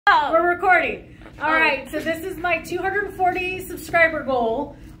We're recording. All right, so this is my 240 subscriber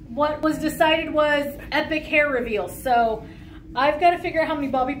goal. What was decided was epic hair reveal. So I've got to figure out how many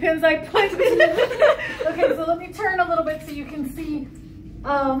bobby pins I put. Okay, so let me turn a little bit so you can see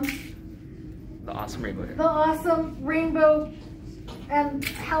the awesome rainbow hair. The awesome rainbow and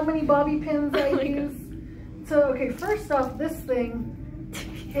how many bobby pins I use. So, okay, first off, this thing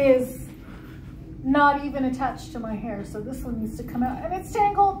is not even attached to my hair, so this one needs to come out, and it's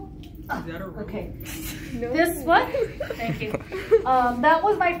tangled. Okay. No. This one, thank you. That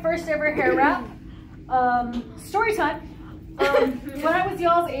was my first ever hair wrap. Story time. When I was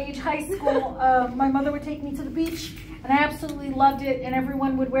y'all's age, high school, my mother would take me to the beach, and I absolutely loved it, and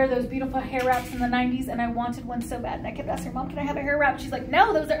everyone would wear those beautiful hair wraps in the 90s, and I wanted one so bad, and I kept asking her, Mom, can I have a hair wrap? She's like,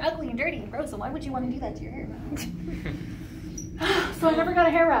 no, those are ugly and dirty and gross, so why would you want to do that to your hair? So I never got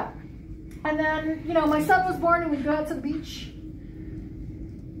a hair wrap. And then, you know, my son was born, and we'd go out to the beach,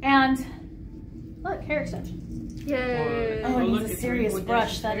 and look, hair extension. Yay. Oh, it needs a serious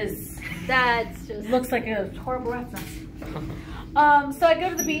brush. That's just looks like a horrible rat's nest. So I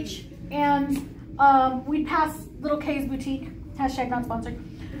go to the beach, and we'd pass Little K's Boutique, hashtag not sponsored,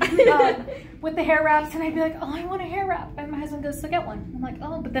 with the hair wraps, and I'd be like, oh, I want a hair wrap. And my husband goes, so get one. I'm like,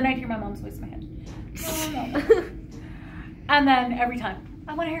 oh, but then I'd hear my mom's voice in my head. Oh, no. And then every time,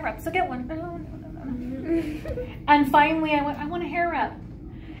 I want a hair wrap, so get one. No. And finally I went, I want a hair wrap.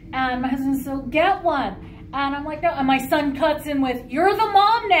 And my husband said, so get one. And I'm like, no. And my son cuts in with, you're the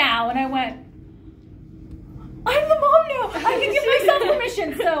mom now. And I went, I'm the mom now. I can give myself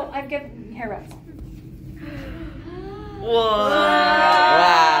permission. So I've given hair wraps. Whoa.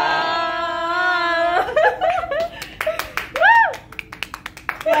 Wow.